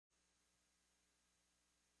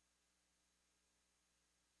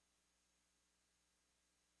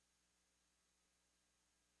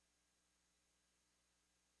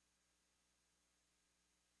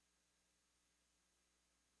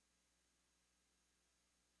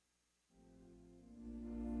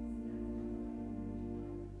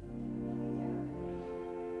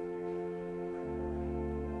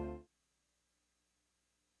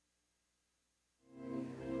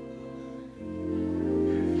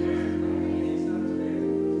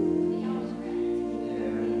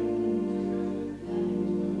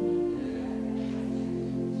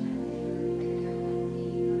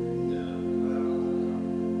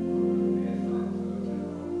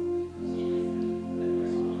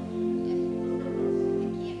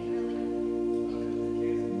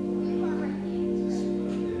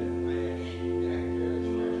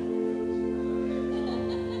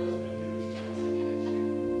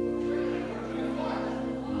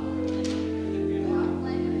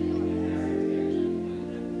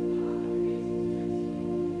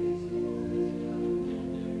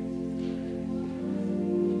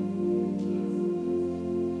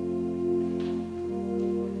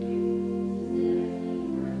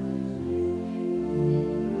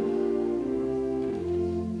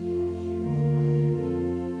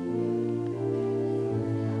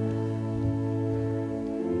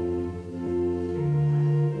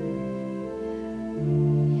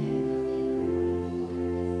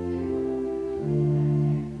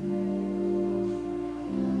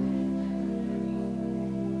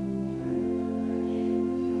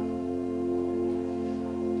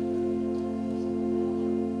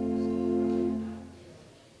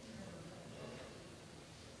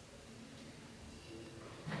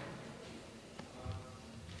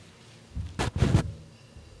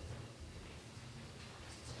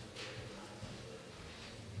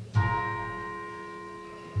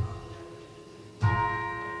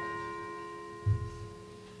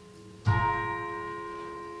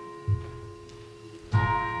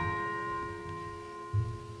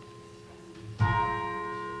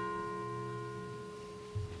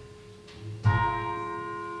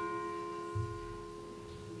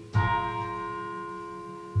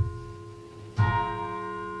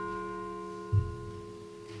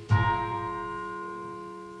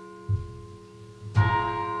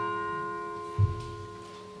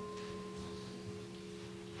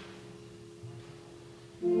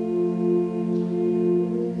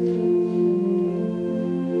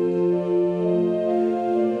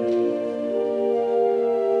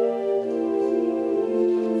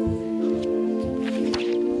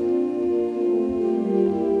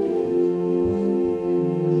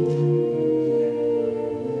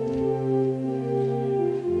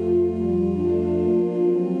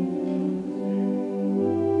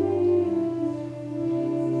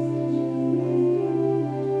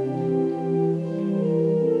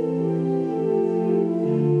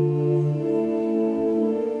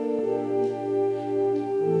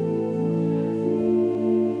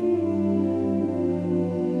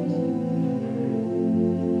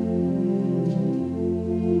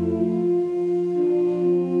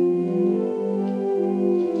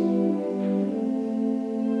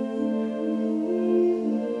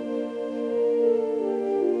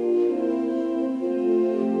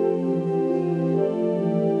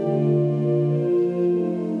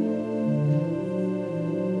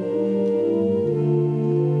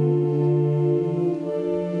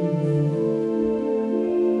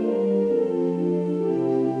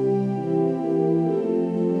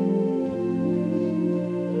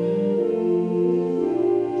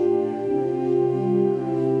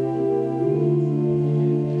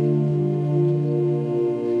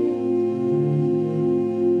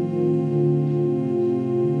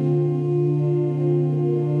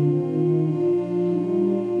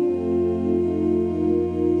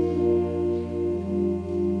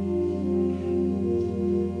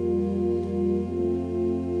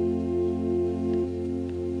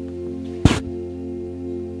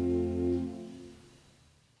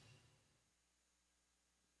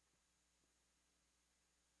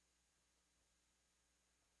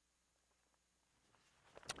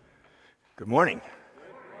Good morning.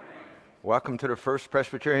 Welcome to the First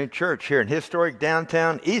Presbyterian Church here in historic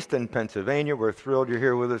downtown Easton, Pennsylvania. We're thrilled you're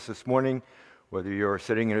here with us this morning, whether you're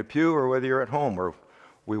sitting in a pew or whether you're at home.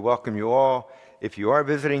 We welcome you all. If you are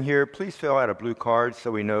visiting here, please fill out a blue card so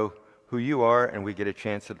we know who you are and we get a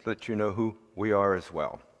chance to let you know who we are as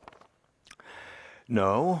well.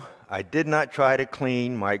 No, I did not try to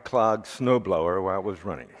clean my clogged snowblower while I was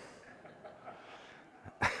running.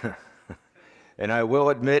 And I will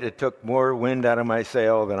admit it took more wind out of my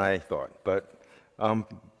sail than I thought, but I'm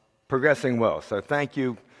progressing well. So thank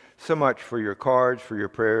you so much for your cards, for your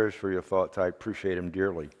prayers, for your thoughts. I appreciate them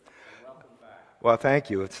dearly. Welcome back. Well, thank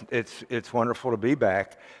you. It's wonderful to be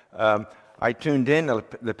back. I tuned in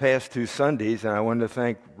the past two Sundays, and I wanted to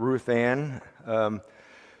thank Ruth Ann,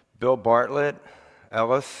 Bill Bartlett,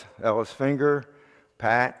 Ellis Finger,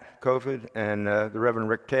 Pat Covid, and the Reverend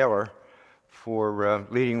Rick Taylor for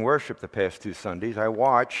leading worship the past two Sundays. I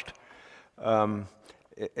watched.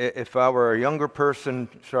 If I were a younger person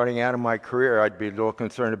starting out in my career, I'd be a little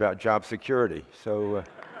concerned about job security. So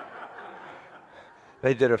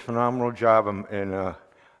they did a phenomenal job, and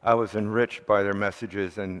I was enriched by their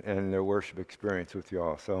messages and their worship experience with you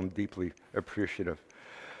all. So I'm deeply appreciative.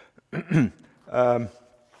 A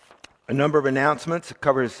number of announcements. It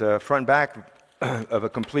covers front and back of a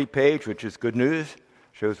complete page, which is good news.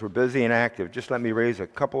 Shows we're busy and active. Just let me raise a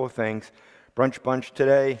couple of things. Brunch bunch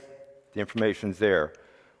today, the information's there.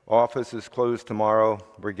 Office is closed tomorrow.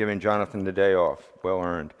 We're giving Jonathan the day off, well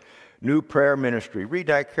earned. New prayer ministry. Read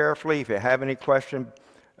that carefully. If you have any question,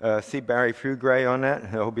 see Barry Fugray on that.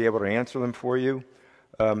 He'll be able to answer them for you.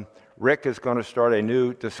 Rick is going to start a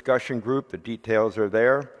new discussion group. The details are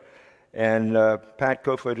there. And Pat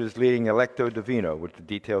Kofod is leading Electo Divino, which the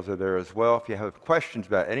details are there as well. If you have questions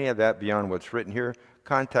about any of that beyond what's written here,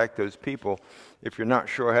 contact those people. If you're not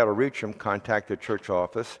sure how to reach them, contact the church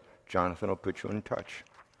office. Jonathan will put you in touch.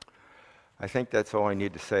 I think that's all I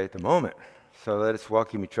need to say at the moment. So let us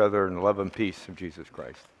welcome each other in the love and peace of Jesus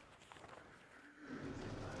Christ.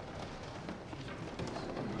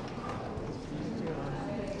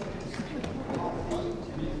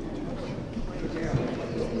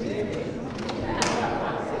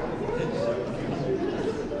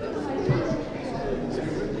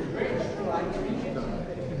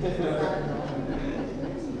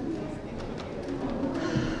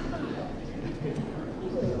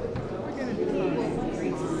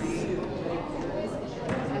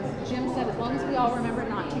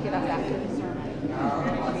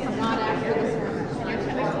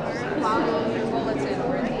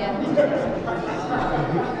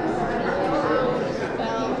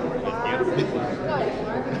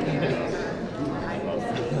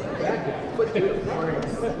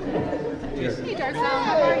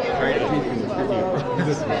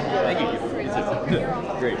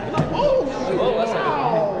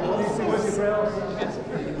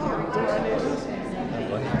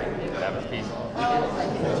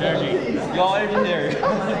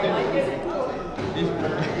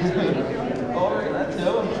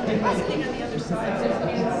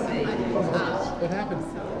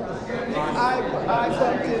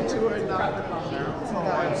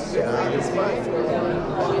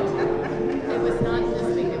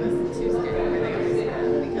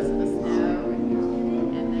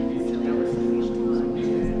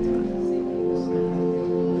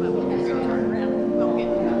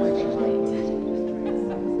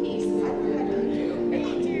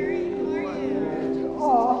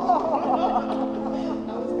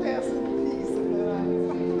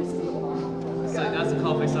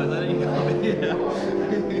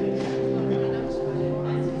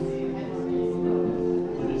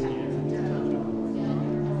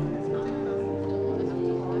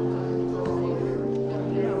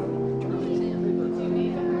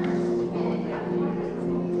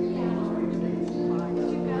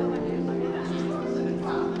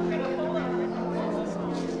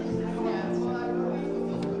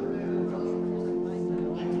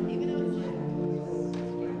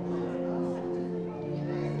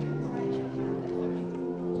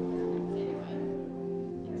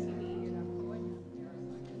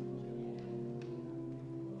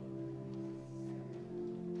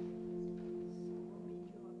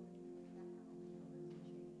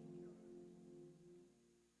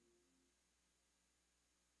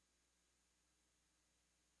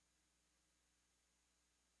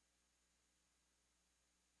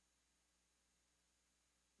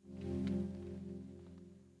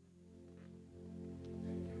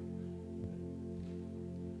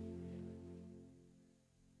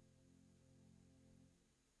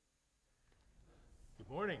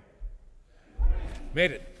 Morning.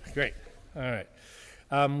 Made it. Great. All right.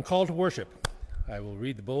 Call to worship.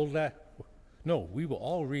 we will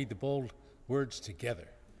all read the bold words together.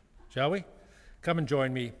 Shall we? Come and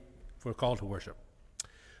join me for a call to worship.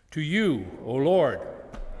 To you, O Lord,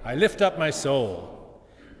 I lift up my soul.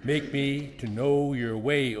 Make me to know your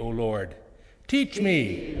way, O Lord. Teach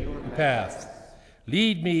me your path.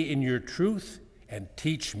 Lead me in your truth and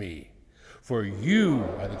teach me. For you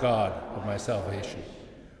are the God of my salvation.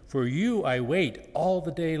 For you I wait all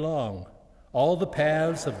the day long. All the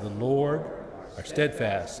paths of the Lord are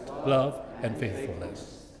steadfast, love, and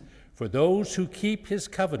faithfulness. For those who keep his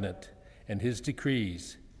covenant and his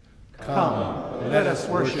decrees, come, let us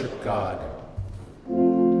worship God.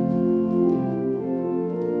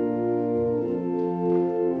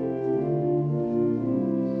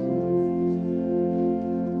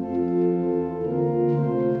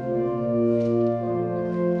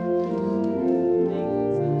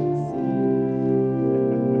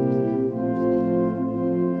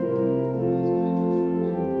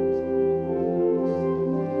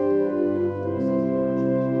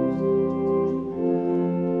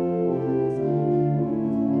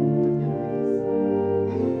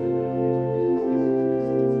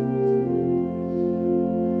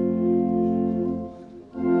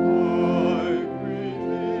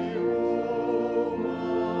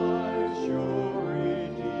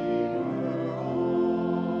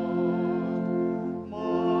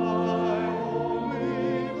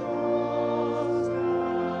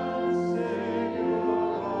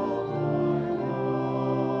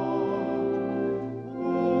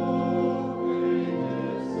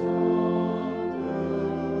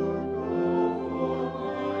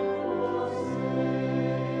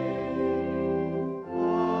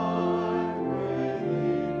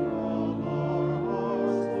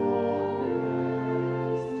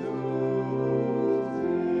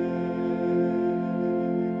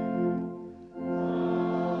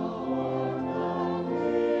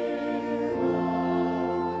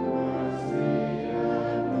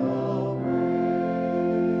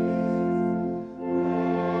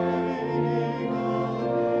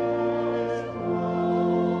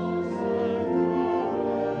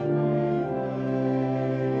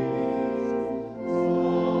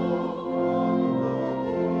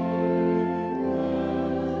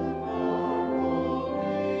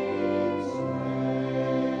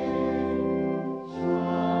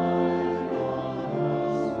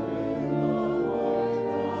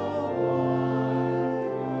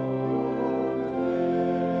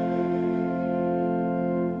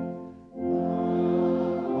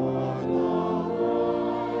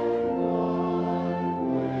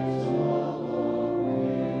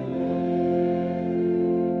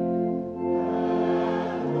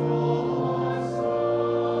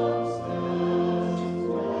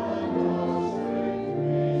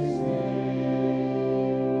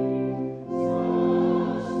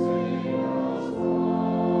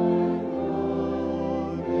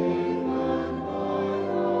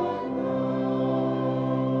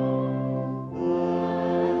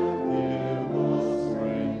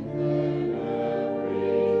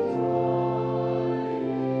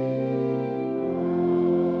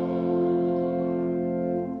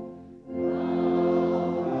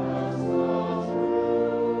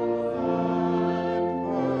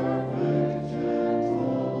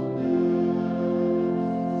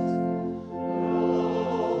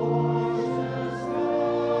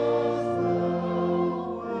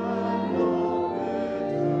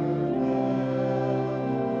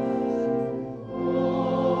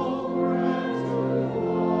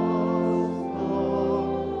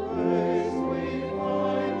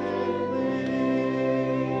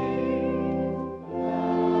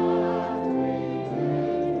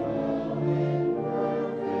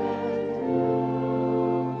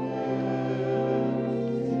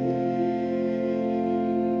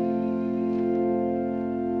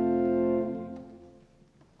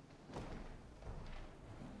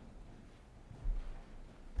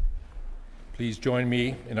 Please join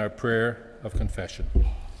me in our prayer of confession.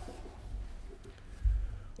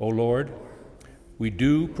 O Lord, we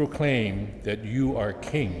do proclaim that you are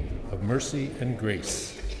King of mercy and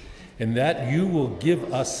grace, and that you will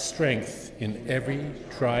give us strength in every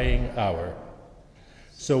trying hour.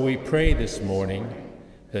 So we pray this morning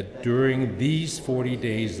that during these 40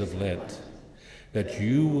 days of Lent, that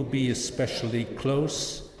you will be especially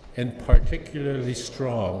close and particularly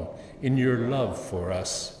strong in your love for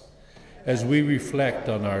us, as we reflect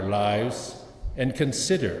on our lives and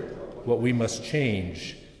consider what we must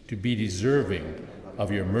change to be deserving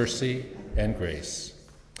of your mercy and grace.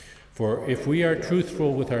 For if we are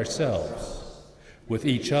truthful with ourselves, with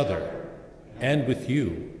each other, and with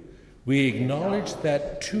you, We acknowledge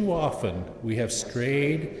that too often we have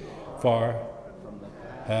strayed far from the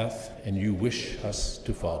path, and you wish us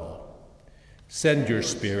to follow. Send your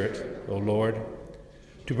Spirit, O Lord,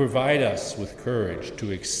 to provide us with courage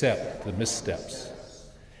to accept the missteps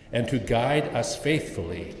and to guide us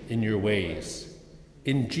faithfully in your ways.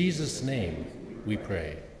 In Jesus' name we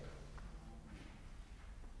pray.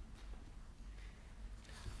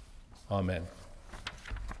 Amen.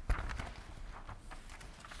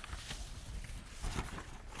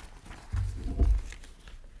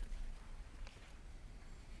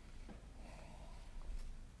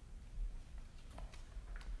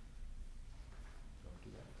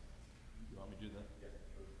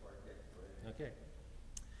 Okay.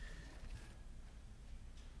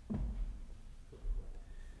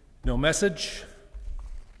 No message,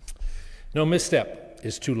 no misstep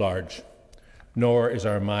is too large, nor is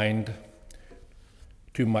our mind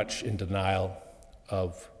too much in denial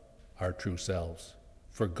of our true selves,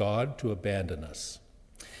 for God to abandon us.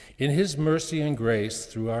 In his mercy and grace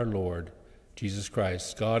through our Lord Jesus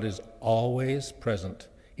Christ, God is always present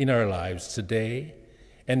in our lives today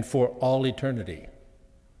and for all eternity.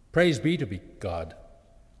 Praise be to God.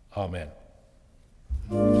 Amen.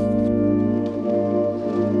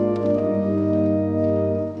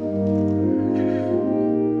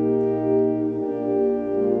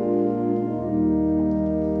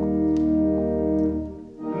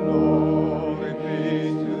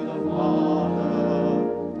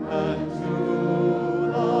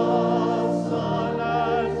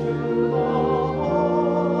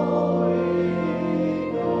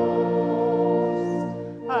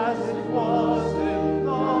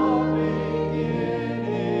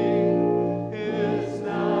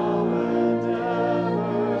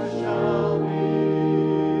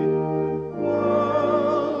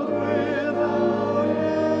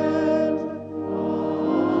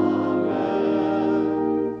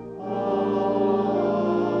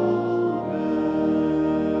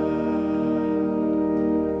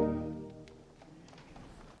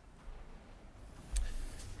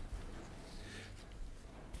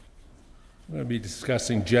 We're going to be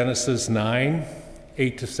discussing Genesis 9,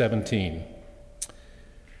 8 to 17.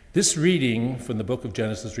 This reading from the book of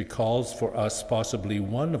Genesis recalls for us possibly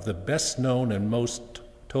one of the best known and most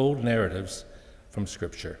told narratives from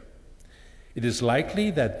Scripture. It is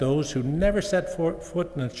likely that those who never set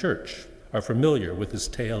foot in a church are familiar with this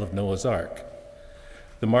tale of Noah's Ark,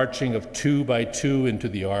 the marching of 2 by 2 into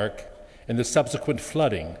the ark, and the subsequent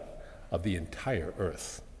flooding of the entire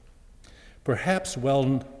earth. Perhaps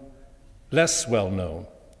less well known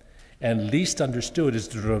and least understood is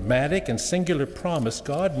the dramatic and singular promise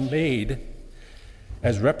God made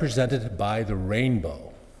as represented by the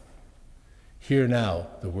rainbow. Hear now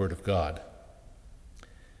the word of God.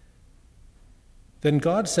 Then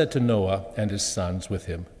God said to Noah and his sons with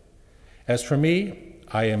him, "As for me,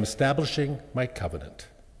 I am establishing my covenant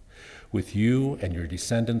with you and your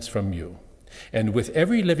descendants from you, and with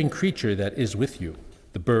every living creature that is with you,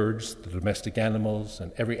 the birds, the domestic animals,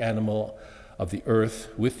 and every animal of the earth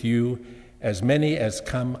with you, as many as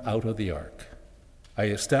come out of the ark. I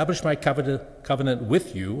establish my covenant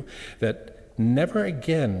with you that never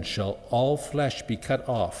again shall all flesh be cut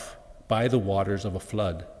off by the waters of a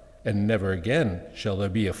flood, and never again shall there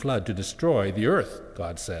be a flood to destroy the earth,"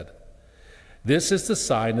 God said. "This is the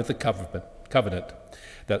sign of the covenant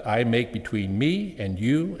that I make between me and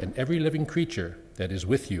you and every living creature that is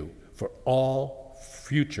with you for all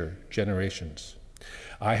future generations.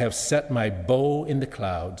 I have set my bow in the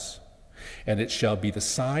clouds, and it shall be the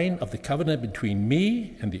sign of the covenant between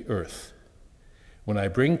me and the earth. When I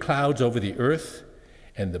bring clouds over the earth,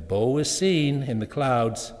 and the bow is seen in the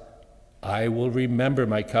clouds, I will remember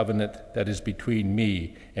my covenant that is between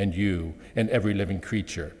me and you and every living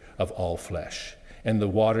creature of all flesh, and the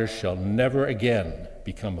waters shall never again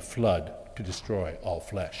become a flood to destroy all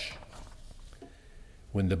flesh.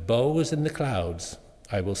 When the bow is in the clouds,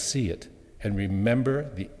 I will see it and remember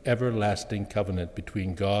the everlasting covenant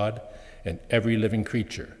between God and every living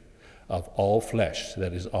creature of all flesh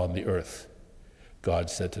that is on the earth." God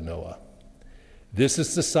said to Noah, "This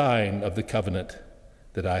is the sign of the covenant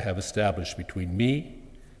that I have established between me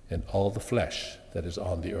and all the flesh that is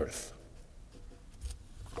on the earth."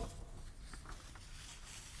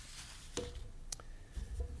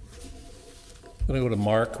 I'm going to go to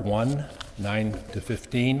Mark 1, 9 to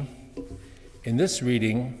 15. In this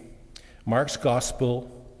reading, Mark's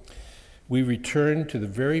Gospel, we return to the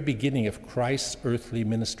very beginning of Christ's earthly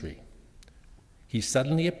ministry. He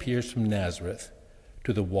suddenly appears from Nazareth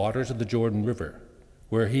to the waters of the Jordan River,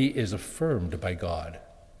 where he is affirmed by God.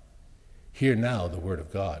 Hear now the word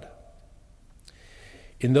of God.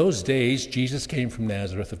 In those days, Jesus came from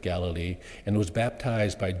Nazareth of Galilee and was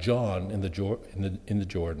baptized by John in the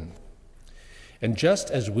Jordan. And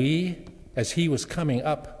just as he was coming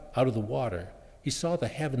up out of the water, he saw the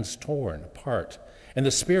heavens torn apart and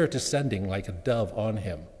the Spirit descending like a dove on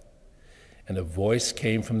him. And a voice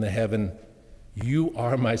came from the heaven, "You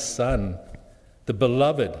are my Son, the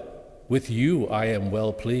beloved. With you I am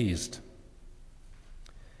well pleased."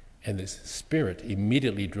 And the Spirit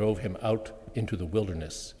immediately drove him out into the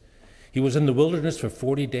wilderness. He was in the wilderness for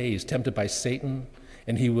 40 days, tempted by Satan,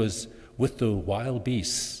 and he was with the wild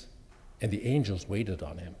beasts, and the angels waited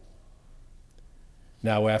on him.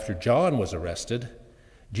 Now after John was arrested,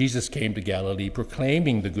 Jesus came to Galilee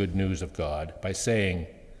proclaiming the good news of God by saying,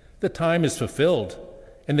 "The time is fulfilled,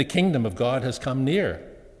 and the kingdom of God has come near.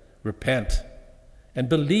 Repent and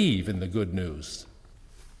believe in the good news."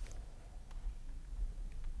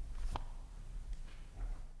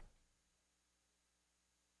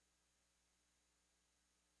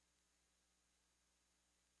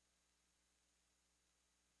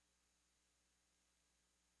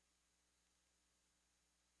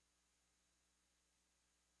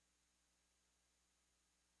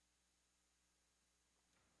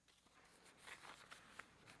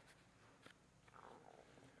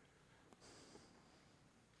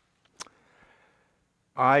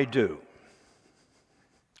 I do.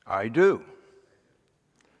 I do.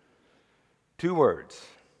 2 words.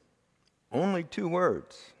 Only 2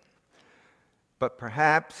 words. But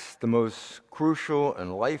perhaps the most crucial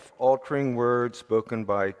and life-altering words spoken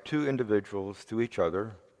by 2 individuals to each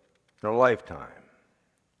other in a lifetime.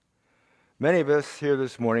 Many of us here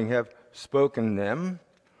this morning have spoken them,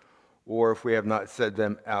 or if we have not said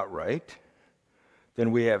them outright,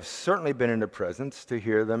 then we have certainly been in the presence to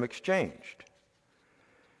hear them exchanged.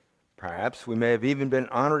 Perhaps we may have even been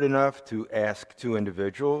honored enough to ask 2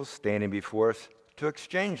 individuals standing before us to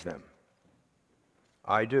exchange them.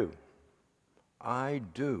 I do. I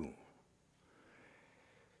do.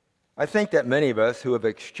 I think that many of us who have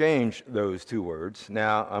exchanged those 2 words,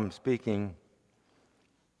 now I'm speaking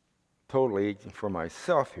totally for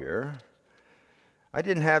myself here, I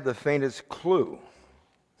didn't have the faintest clue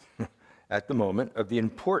at the moment of the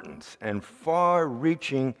importance and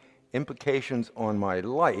far-reaching implications on my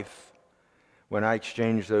life when I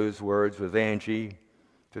exchanged those words with Angie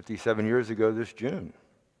 57 years ago this June.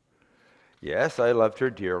 Yes, I loved her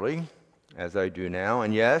dearly, as I do now,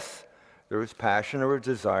 and yes, there was passion or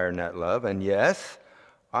desire in that love, and yes,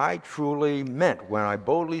 I truly meant when I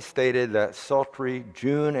boldly stated that sultry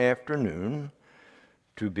June afternoon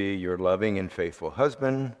to be your loving and faithful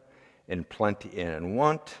husband in plenty and in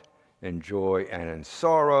want, in joy and in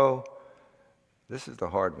sorrow. This is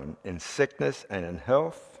the hard one. In sickness and in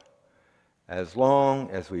health, as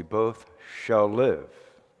long as we both shall live.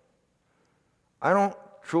 I don't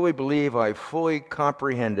truly believe I fully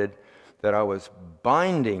comprehended that I was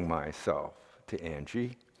binding myself to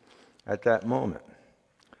Angie at that moment.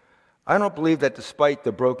 I don't believe that despite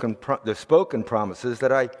the spoken promises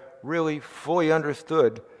that I really fully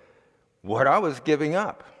understood what I was giving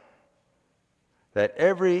up. That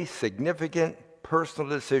every significant personal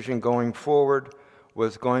decision going forward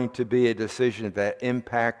was going to be a decision that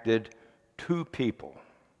impacted 2 people,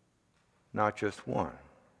 not just 1.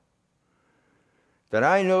 That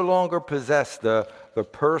I no longer possessed the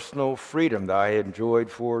personal freedom that I had enjoyed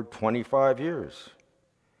for 25 years.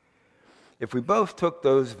 If we both took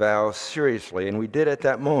those vows seriously, and we did at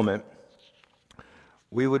that moment,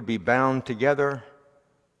 we would be bound together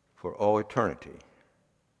for all eternity.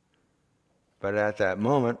 But at that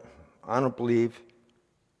moment, I don't believe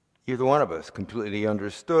either one of us completely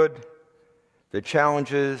understood the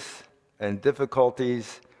challenges and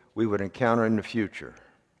difficulties we would encounter in the future.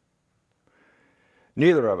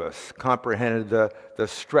 Neither of us comprehended the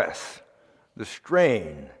stress, the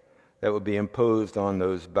strain that would be imposed on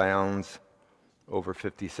those bounds over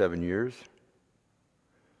 57 years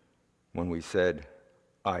when we said,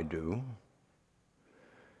 I do.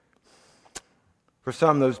 For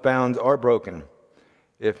some, those bounds are broken,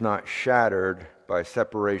 if not shattered, by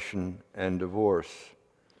separation and divorce.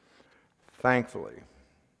 Thankfully,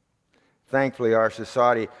 our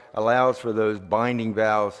society allows for those binding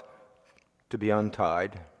vows to be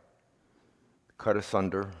untied, cut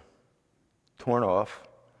asunder, torn off.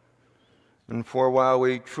 And for a while,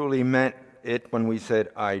 we truly meant it when we said,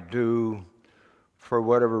 I do. For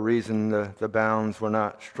whatever reason, the bounds were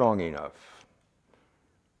not strong enough,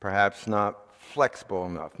 perhaps not flexible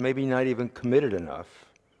enough, maybe not even committed enough,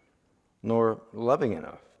 nor loving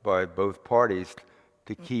enough by both parties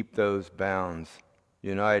to keep those bounds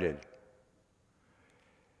united.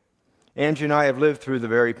 Angie and I have lived through the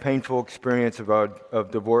very painful experience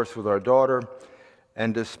of divorce with our daughter,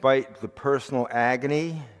 and despite the personal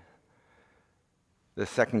agony, the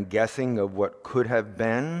second guessing of what could have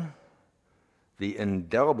been, the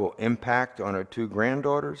indelible impact on our two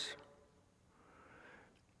granddaughters,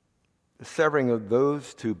 the severing of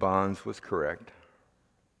those two bonds was correct,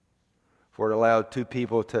 for it allowed two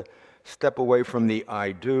people to step away from the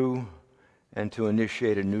I do and to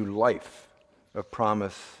initiate a new life of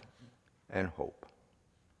promise and hope.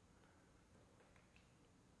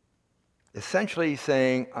 Essentially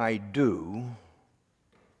saying I do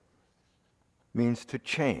means to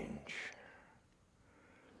change.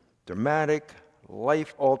 Dramatic,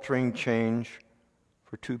 life-altering change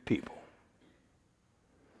for two people,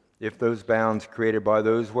 if those bounds created by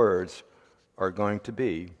those words are going to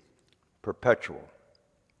be perpetual.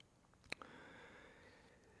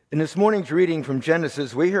 In this morning's reading from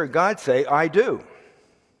Genesis, we hear God say, I do.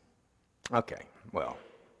 Okay, well,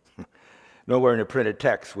 nowhere in the printed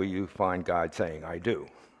text will you find God saying, I do.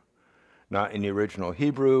 Not in the original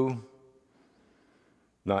Hebrew,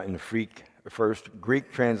 not in the first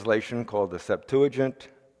Greek translation called the Septuagint,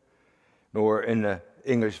 nor in the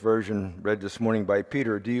English version read this morning by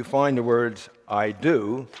Peter, do you find the words, I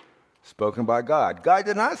do, spoken by God. God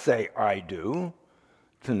did not say, I do,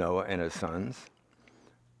 to Noah and his sons.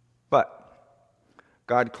 But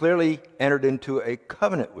God clearly entered into a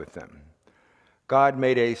covenant with them. God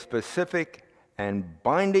made a specific and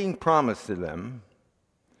binding promise to them,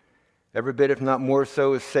 every bit, if not more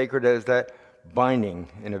so, as sacred as that binding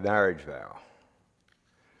in a marriage vow.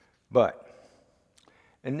 But,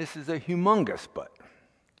 and this is a humongous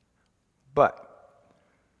but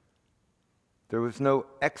there was no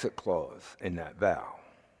exit clause in that vow,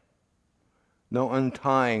 no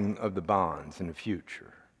untying of the bonds in the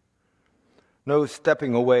future, no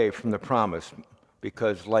stepping away from the promise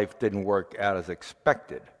because life didn't work out as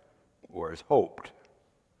expected or as hoped.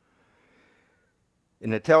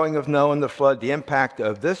 In the telling of Noah and the flood, the impact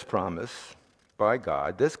of this promise by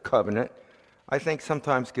God, this covenant, I think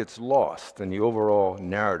sometimes gets lost in the overall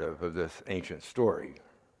narrative of this ancient story.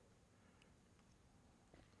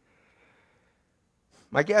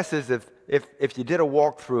 My guess is if you did a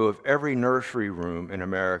walkthrough of every nursery room in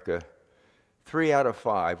America, 3 out of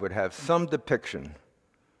 5 would have some depiction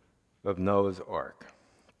of Noah's Ark.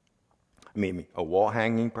 I mean, a wall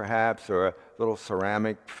hanging perhaps, or a little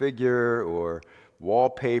ceramic figure, or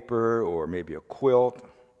wallpaper, or maybe a quilt,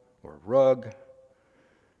 or a rug.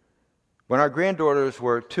 When our granddaughters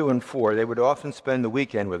were 2 and 4, they would often spend the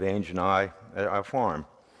weekend with Angie and I at our farm.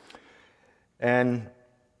 And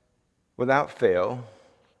without fail,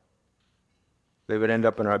 they would end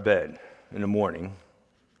up in our bed in the morning,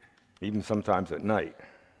 even sometimes at night,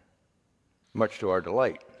 much to our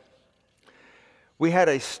delight. We had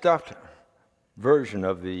a stuffed version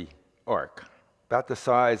of the ark, about the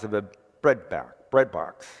size of a bread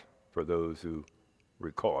box, for those who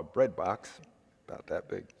recall a bread box, about that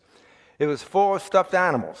big. It was full of stuffed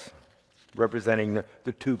animals, representing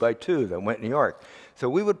the 2x2 that went in the ark. So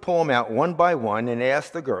we would pull them out one by one and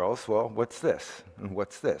ask the girls, well, what's this? And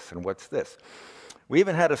what's this? And what's this? We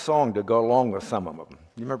even had a song to go along with some of them.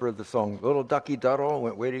 You remember the song, Little Ducky Duddle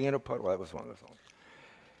went wading in a puddle? That was one of the songs.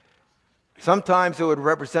 Sometimes it would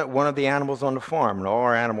represent one of the animals on the farm, and all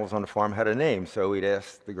our animals on the farm had a name. So we'd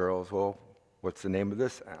ask the girls, well, what's the name of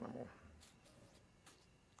this animal?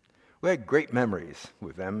 We had great memories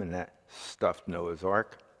with them in that stuffed Noah's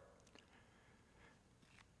Ark.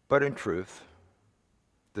 But in truth,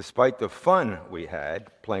 despite the fun we had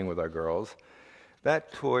playing with our girls,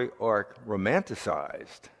 that toy ark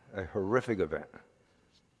romanticized a horrific event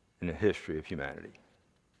in the history of humanity.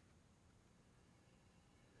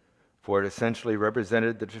 For it essentially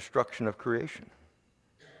represented the destruction of creation.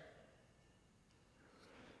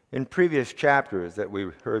 In previous chapters that we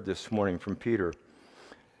heard this morning from Peter,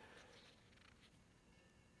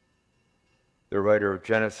 the writer of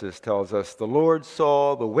Genesis tells us, the Lord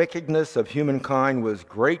saw the wickedness of humankind was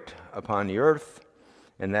great upon the earth,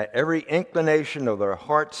 and that every inclination of their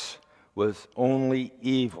hearts was only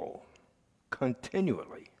evil,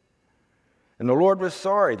 continually. And the Lord was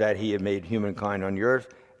sorry that he had made humankind on the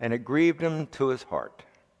earth, and it grieved him to his heart.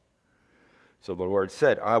 So the Lord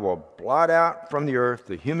said, I will blot out from the earth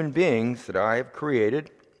the human beings that I have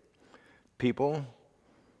created, people,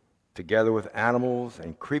 together with animals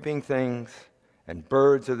and creeping things and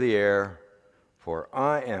birds of the air, for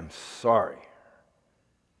I am sorry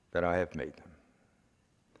that I have made them.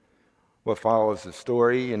 What follows the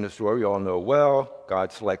story, in the story we all know well,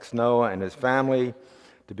 God selects Noah and his family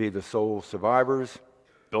to be the sole survivors.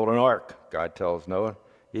 Build an ark, God tells Noah.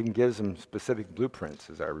 He even gives them specific blueprints,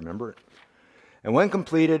 as I remember it. And when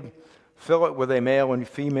completed, fill it with a male and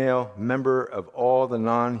female member of all the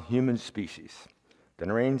non-human species. Then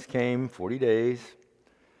the rains came 40 days,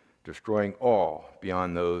 destroying all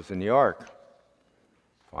beyond those in the ark.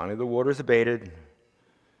 Finally, the waters abated.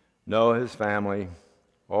 Noah, his family,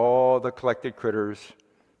 all the collected critters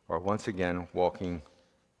are once again walking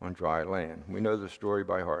on dry land. We know the story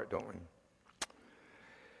by heart, don't we?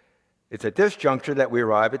 It's at this juncture that we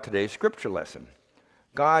arrive at today's scripture lesson.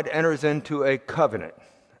 God enters into a covenant,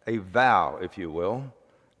 a vow, if you will,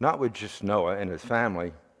 not with just Noah and his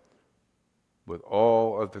family, with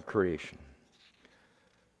all of the creation.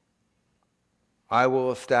 I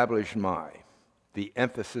will establish the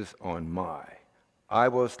emphasis on I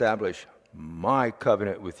will establish my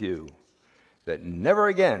covenant with you, that never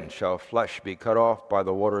again shall flesh be cut off by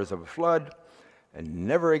the waters of a flood, and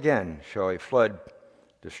never again shall a flood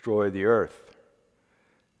destroy the earth.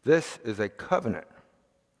 This is a covenant.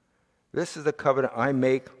 This is the covenant I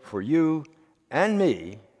make for you and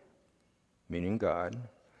me, meaning God,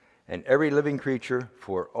 and every living creature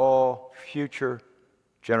for all future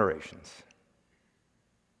generations.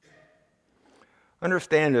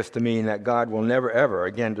 Understand this to mean that God will never, ever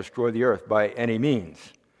again destroy the earth by any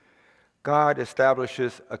means. God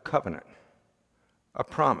establishes a covenant, a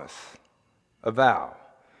promise, a vow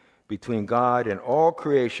between God and all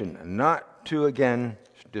creation not to again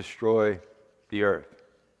destroy the earth.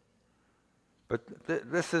 But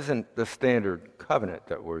this isn't the standard covenant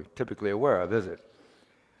that we're typically aware of, is it?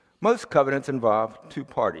 Most covenants involve two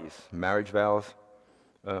parties. Marriage vows,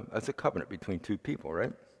 that's a covenant between two people,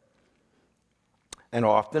 right? And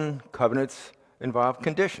often covenants involve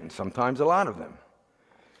conditions, sometimes a lot of them.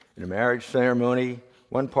 In a marriage ceremony,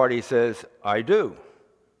 one party says, I do.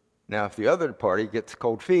 Now, if the other party gets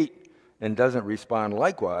cold feet and doesn't respond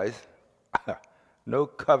likewise, no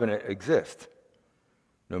covenant exists.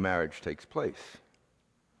 No marriage takes place.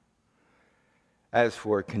 As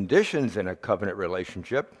for conditions in a covenant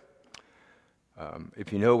relationship,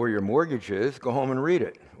 if you know where your mortgage is, go home and read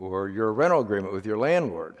it, or your rental agreement with your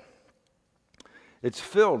landlord. It's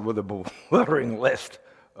filled with a bewildering list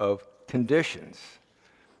of conditions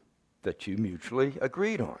that you mutually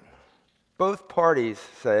agreed on. Both parties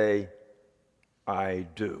say, I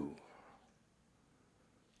do.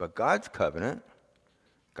 But God's covenant,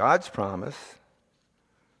 God's promise,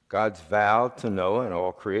 God's vow to Noah and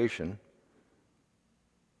all creation,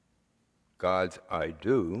 God's I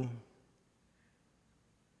do,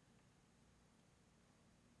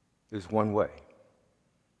 is one way.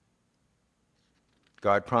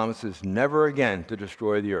 God promises never again to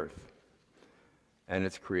destroy the earth and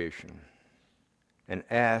its creation, and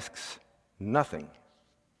asks nothing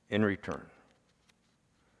in return.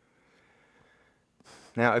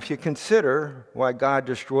 Now, if you consider why God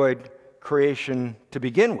destroyed creation to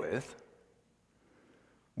begin with,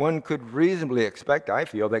 one could reasonably expect, I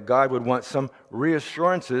feel, that God would want some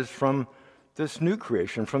reassurances from this new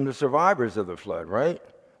creation, from the survivors of the flood, right?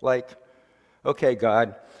 Like, okay,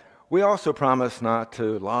 God, we also promise not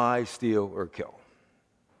to lie, steal, or kill.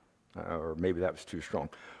 Or maybe that was too strong.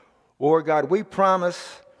 Or God, we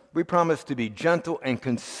promise to be gentle and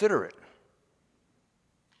considerate,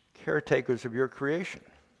 caretakers of your creation.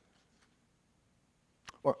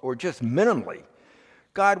 Or just minimally,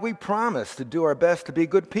 God, we promise to do our best to be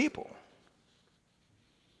good people.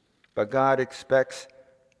 But God expects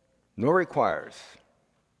nor requires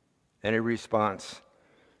any response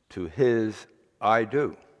to his I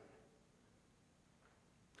do.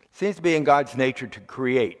 Seems to be in God's nature to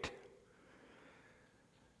create.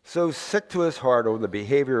 So sick to his heart over the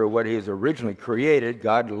behavior of what he has originally created,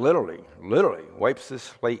 God literally wipes the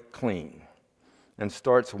slate clean and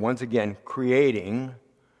starts once again creating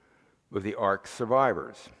with the ark's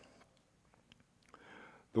survivors.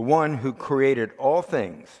 The one who created all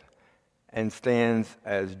things and stands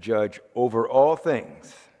as judge over all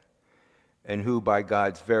things, and who by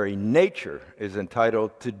God's very nature is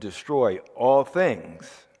entitled to destroy all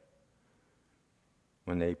things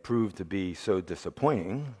when they prove to be so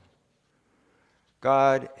disappointing,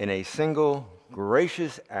 God, in a single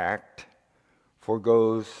gracious act,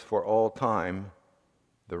 forgoes for all time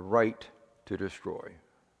the right to destroy.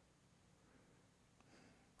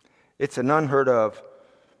 It's an unheard of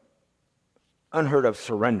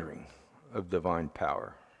surrendering of divine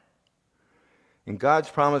power. In God's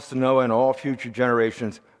promise to Noah and all future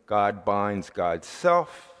generations, God binds God's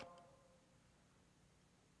self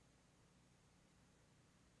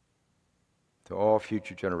to all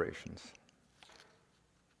future generations.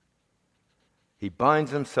 He binds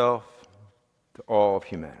himself to all of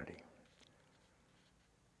humanity.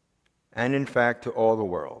 and in fact to all the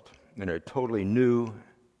world in a totally new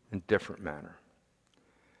and different manner.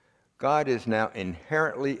 God is now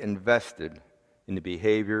inherently invested in the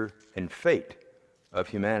behavior and fate of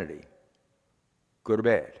humanity, good or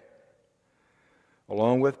bad.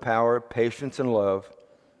 Along with power, patience, and love,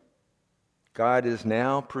 God is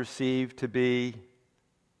now perceived to be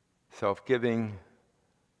self-giving,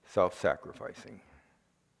 self-sacrificing,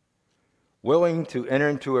 willing to enter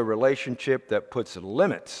into a relationship that puts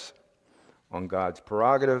limits on God's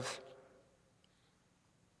prerogatives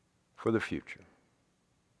for the future.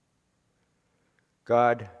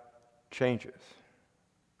 God changes.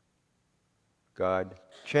 God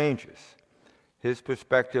changes his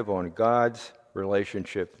perspective on God's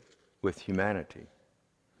relationship with humanity.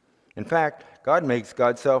 In fact, God makes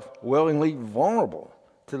God's self willingly vulnerable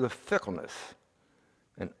to the fickleness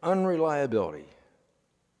and unreliability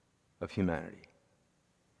of humanity.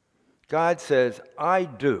 God says, I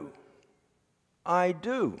do,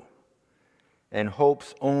 and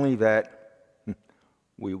hopes only that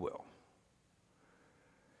we will.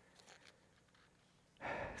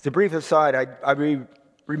 As a brief aside, I'd be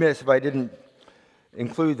remiss if I didn't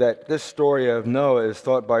include that this story of Noah is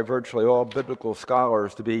thought by virtually all biblical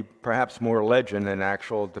scholars to be perhaps more legend than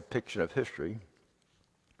actual depiction of history.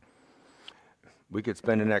 We could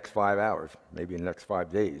spend the next 5 hours, maybe the next 5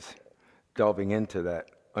 days, delving into that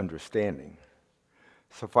understanding.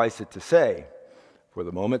 Suffice it to say, for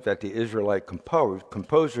the moment, that the Israelite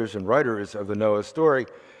composers and writers of the Noah story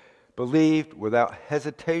believed without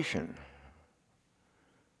hesitation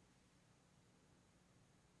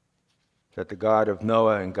that the God of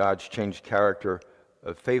Noah and God's changed character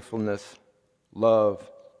of faithfulness, love,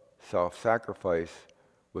 self-sacrifice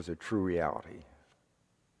was a true reality.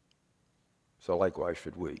 So likewise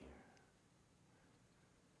should we.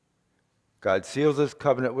 God seals his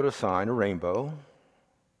covenant with a sign, a rainbow,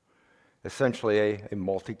 essentially a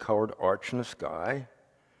multicolored arch in the sky.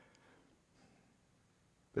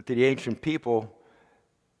 But to the ancient people,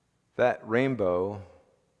 that rainbow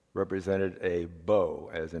represented a bow,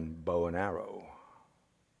 as in bow and arrow.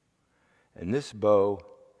 And this bow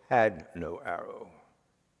had no arrow.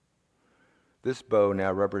 This bow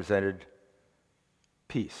now represented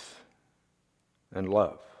peace and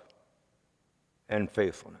love and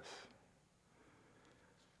faithfulness,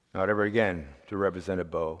 not ever again to represent a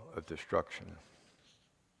bow of destruction.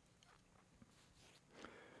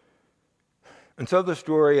 And so the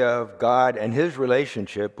story of God and his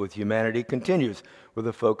relationship with humanity continues with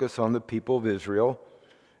a focus on the people of Israel.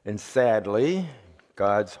 And sadly,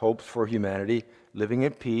 God's hopes for humanity, living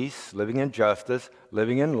in peace, living in justice,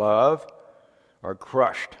 living in love, are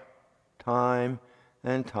crushed time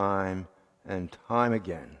and time and time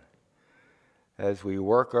again as we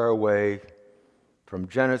work our way from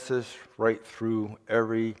Genesis right through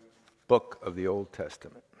every book of the Old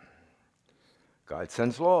Testament. God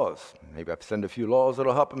sends laws. Maybe I've sent a few laws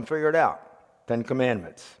that'll help him figure it out. 10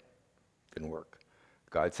 Commandments. Didn't work.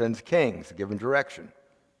 God sends kings to give him direction.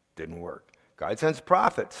 Didn't work. God sends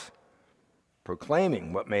prophets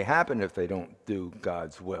proclaiming what may happen if they don't do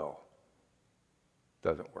God's will.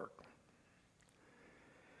 Doesn't work.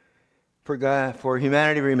 For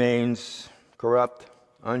humanity remains corrupt,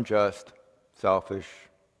 unjust, selfish,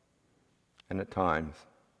 and at times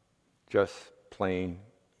just plain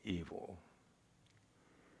evil.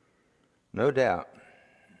 No doubt,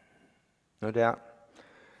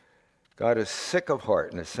 God is sick of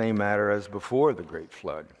heart in the same matter as before the great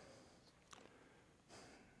flood.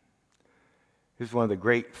 Here's one of the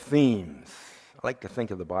great themes. I like to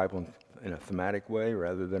think of the Bible in a thematic way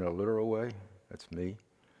rather than a literal way. That's me.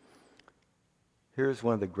 Here's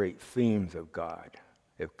one of the great themes of God.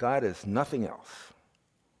 If God is nothing else,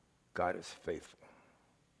 God is faithful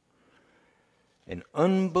and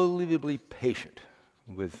unbelievably patient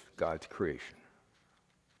with God's creation.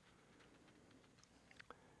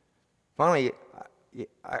 Finally,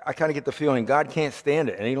 I kind of get the feeling God can't stand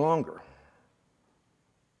it any longer.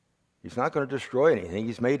 He's not going to destroy anything.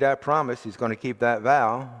 He's made that promise. He's going to keep that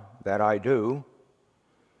vow, that I do.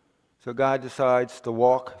 So God decides to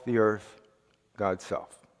walk the earth God's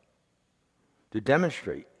self, to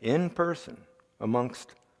demonstrate in person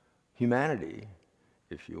amongst humanity,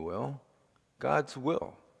 if you will, God's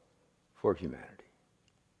will for humanity.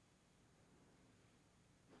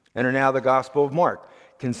 Enter now the Gospel of Mark,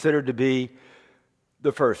 considered to be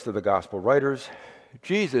the first of the Gospel writers.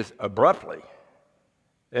 Jesus abruptly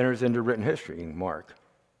enters into written history in Mark.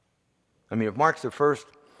 I mean, if Mark's the first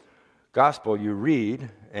Gospel you read,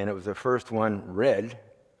 and it was the first one read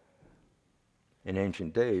in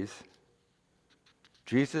ancient days,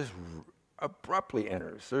 Jesus abruptly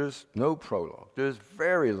enters. There's no prologue. There's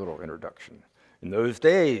very little introduction. In those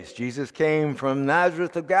days, Jesus came from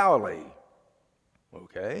Nazareth of Galilee.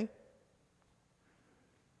 Okay.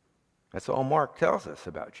 That's all Mark tells us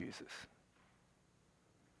about Jesus.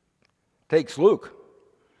 Takes Luke.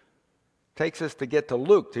 Takes us to get to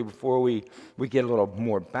Luke before we get a little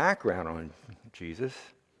more background on Jesus.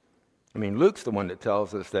 I mean, Luke's the one that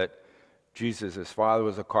tells us that Jesus' father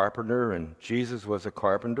was a carpenter and Jesus was a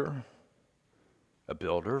carpenter, a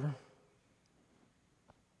builder,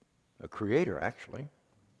 a creator, actually.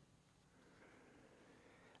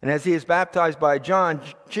 And as he is baptized by John,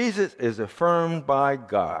 Jesus is affirmed by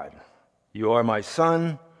God. You are my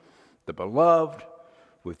son, the beloved.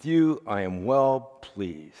 With you I am well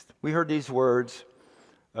pleased. We heard these words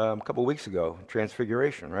a couple weeks ago,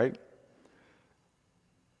 Transfiguration, right?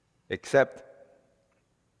 Except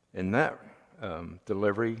in that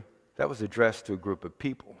delivery, that was addressed to a group of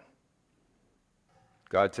people.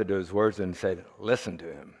 God said those words and said, listen to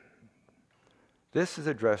him. This is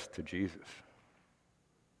addressed to Jesus.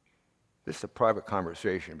 This is a private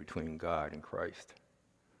conversation between God and Christ.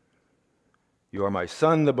 You are my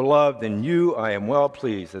son, the beloved, in you I am well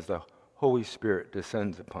pleased, as the Holy Spirit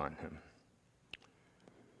descends upon him.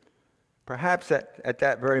 Perhaps at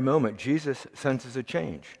that very moment, Jesus senses a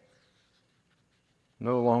change.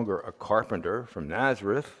 No longer a carpenter from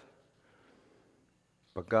Nazareth,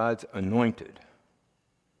 but God's anointed,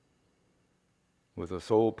 with the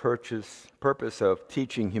sole purpose of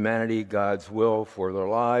teaching humanity God's will for their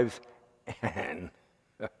lives and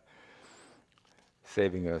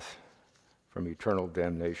saving us from eternal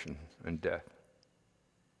damnation and death.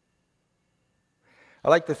 I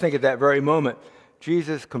like to think at that very moment,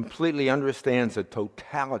 Jesus completely understands the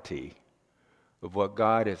totality of what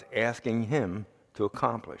God is asking him to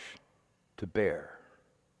accomplish, to bear.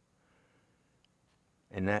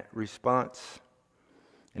 And that response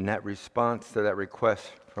to that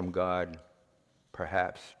request from God,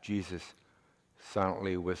 perhaps Jesus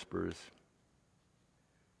silently whispers,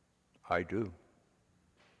 I do.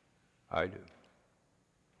 I do.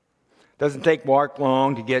 Doesn't take Mark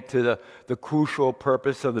long to get to the crucial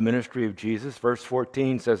purpose of the ministry of Jesus. Verse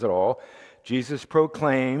 14 says it all. Jesus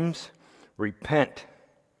proclaims, repent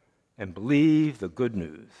and believe the good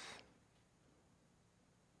news.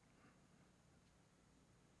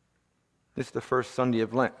 This is the first Sunday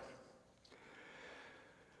of Lent.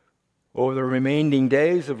 Over the remaining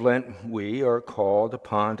days of Lent, we are called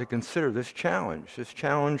upon to consider this challenge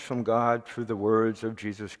from God through the words of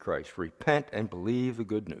Jesus Christ. Repent and believe the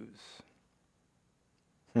good news.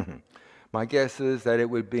 My guess is that it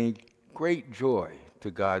would be great joy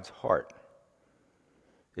to God's heart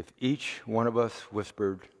if each one of us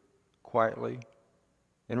whispered quietly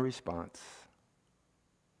in response,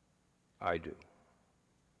 I do.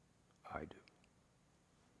 I do.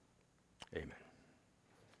 Amen.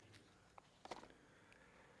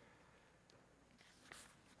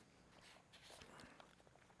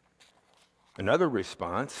 Another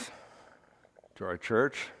response to our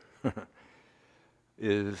church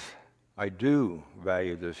is, I do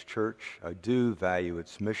value this church. I do value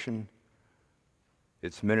its mission,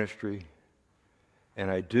 its ministry,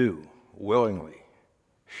 and I do willingly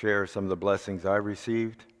share some of the blessings I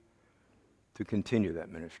received to continue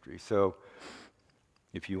that ministry. So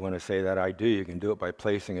if you want to say that I do, you can do it by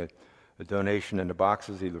placing a donation in the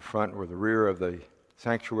boxes, either front or the rear of the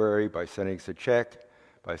sanctuary, by sending us a check,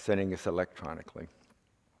 by sending us electronically.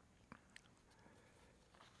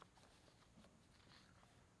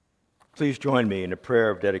 Please join me in a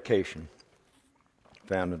prayer of dedication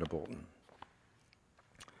found in the bulletin.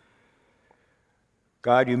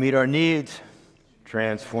 God, you meet our needs,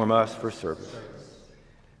 transform us for service.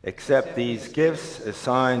 Accept these gifts as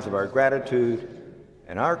signs of our gratitude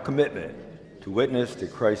and our commitment to witness to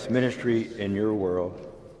Christ's ministry in your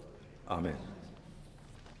world. Amen.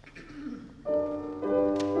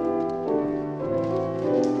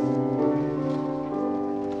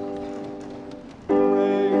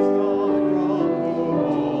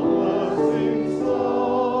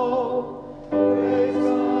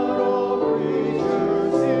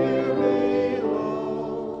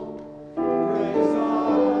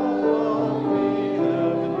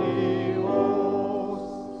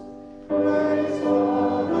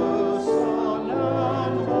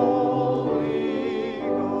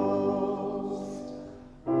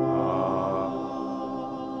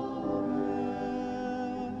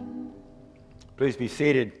 Please be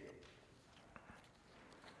seated.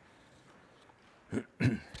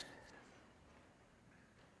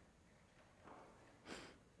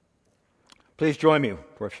 Please join me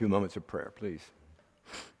for a few moments of prayer, please.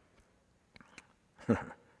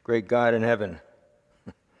 Great God in heaven,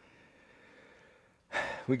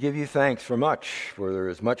 we give you thanks for much, for there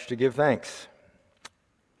is much to give thanks.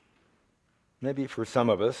 Maybe for some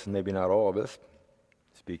of us, maybe not all of us,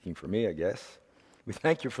 speaking for me, I guess. We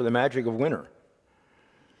thank you for the magic of winter.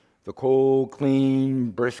 The cold, clean,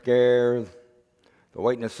 brisk air, the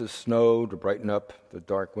whiteness of snow to brighten up the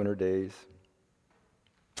dark winter days.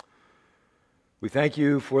 We thank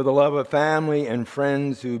you for the love of family and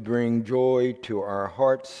friends who bring joy to our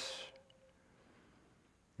hearts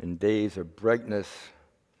in days of brightness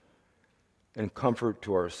and comfort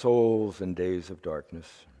to our souls in days of darkness.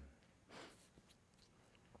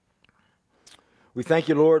 We thank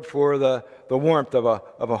you, Lord, for the warmth of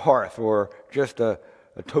a hearth or just a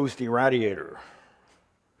toasty radiator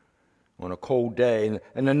on a cold day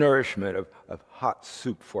and the nourishment of hot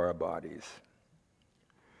soup for our bodies.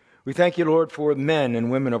 We thank you, Lord, for men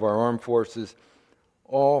and women of our armed forces,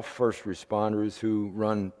 all first responders who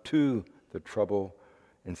run to the trouble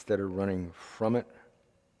instead of running from it.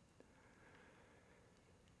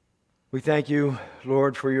 We thank you,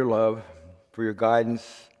 Lord, for your love, for your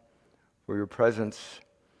guidance, for your presence,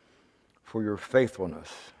 for your faithfulness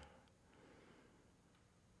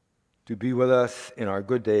to be with us in our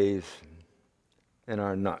good days and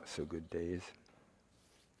our not so good days.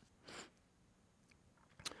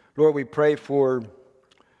 Lord, we pray for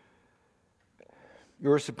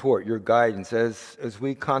your support, your guidance as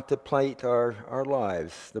we contemplate our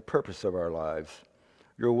lives, the purpose of our lives,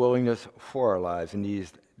 your willingness for our lives in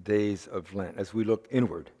these days of Lent, as we look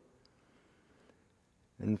inward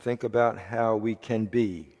and think about how we can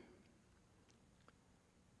be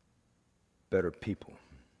better people.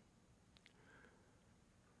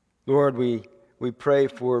 Lord, we pray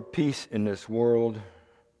for peace in this world,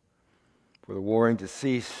 for the warring to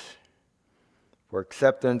cease, for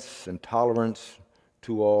acceptance and tolerance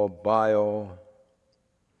to all by all.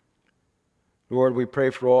 Lord, we pray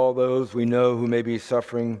for all those we know who may be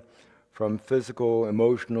suffering from physical,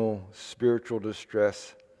 emotional, spiritual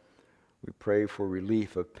distress. We pray for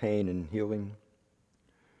relief of pain and healing.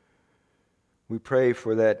 We pray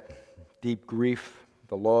for that deep grief,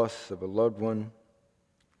 the loss of a loved one,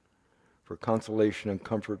 for consolation and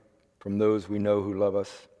comfort from those we know who love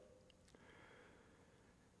us.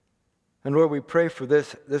 And Lord, we pray for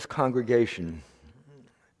this congregation,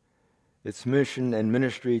 its mission and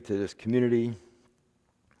ministry to this community.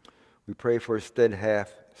 We pray for a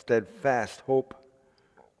steadfast hope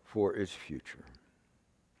for its future.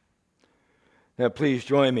 Now please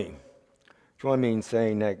join me in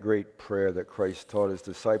saying that great prayer that Christ taught his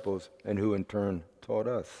disciples and who in turn taught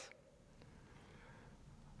us.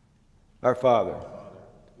 Our Father,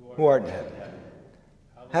 who art in heaven,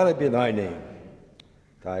 hallowed be thy name.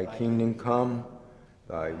 Thy kingdom come,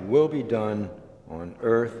 thy will be done on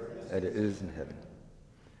earth as it is in heaven.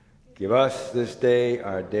 Give us this day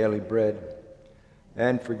our daily bread,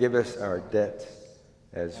 and forgive us our debts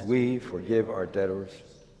as we forgive our debtors.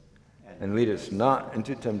 And lead us not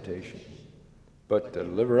into temptation, but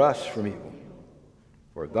deliver us from evil.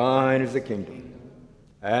 For thine is the kingdom,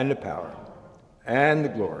 and the power, and the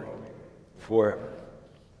glory, forever.